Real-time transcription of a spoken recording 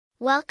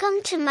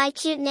Welcome to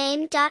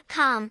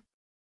mycutename.com.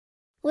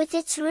 With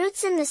its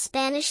roots in the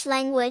Spanish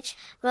language,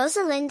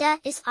 Rosalinda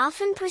is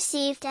often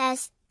perceived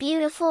as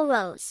beautiful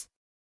rose.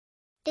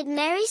 It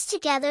marries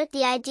together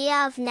the idea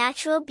of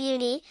natural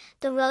beauty,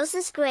 the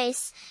rose's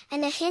grace,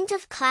 and a hint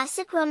of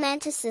classic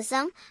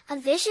romanticism, a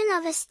vision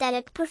of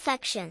aesthetic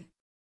perfection.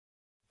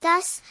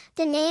 Thus,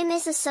 the name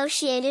is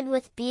associated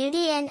with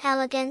beauty and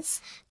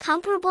elegance,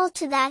 comparable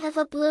to that of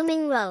a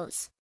blooming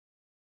rose.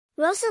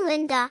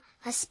 Rosalinda,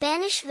 a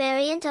Spanish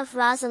variant of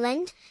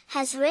Rosalind,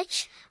 has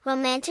rich,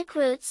 romantic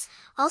roots,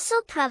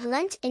 also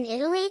prevalent in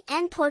Italy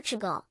and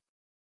Portugal.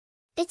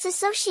 Its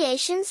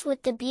associations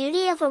with the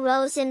beauty of a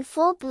rose in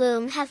full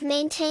bloom have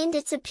maintained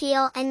its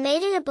appeal and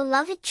made it a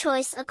beloved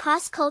choice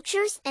across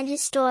cultures and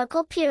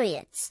historical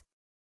periods.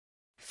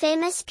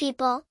 Famous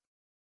people: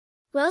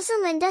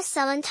 Rosalinda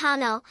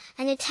Celentano,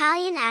 an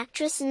Italian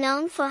actress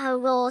known for her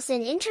roles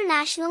in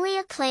internationally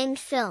acclaimed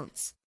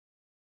films.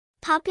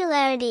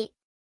 Popularity: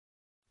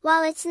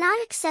 while it's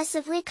not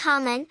excessively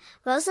common,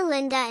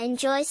 Rosalinda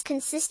enjoys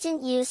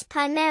consistent use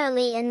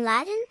primarily in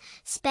Latin,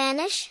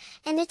 Spanish,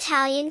 and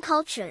Italian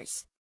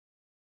cultures.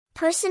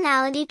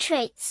 Personality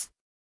traits: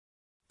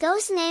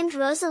 those named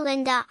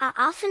Rosalinda are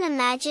often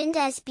imagined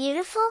as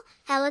beautiful,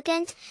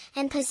 elegant,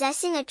 and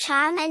possessing a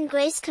charm and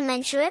grace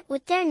commensurate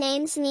with their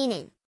name's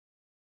meaning.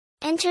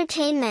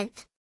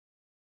 Entertainment: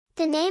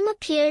 the name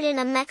appeared in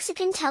a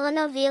Mexican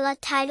telenovela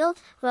titled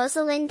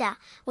Rosalinda,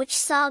 which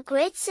saw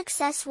great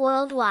success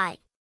worldwide.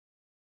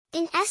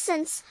 In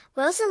essence,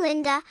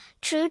 Rosalinda,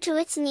 true to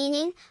its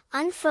meaning,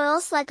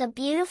 unfurls like a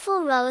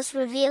beautiful rose,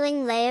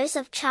 revealing layers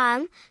of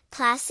charm,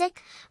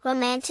 classic,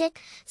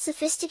 romantic,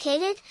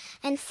 sophisticated,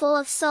 and full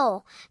of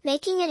soul,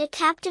 making it a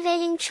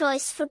captivating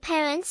choice for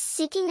parents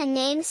seeking a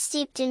name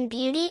steeped in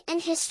beauty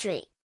and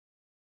history.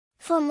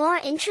 For more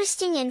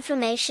interesting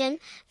information,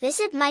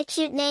 visit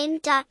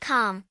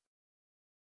mycutename.com.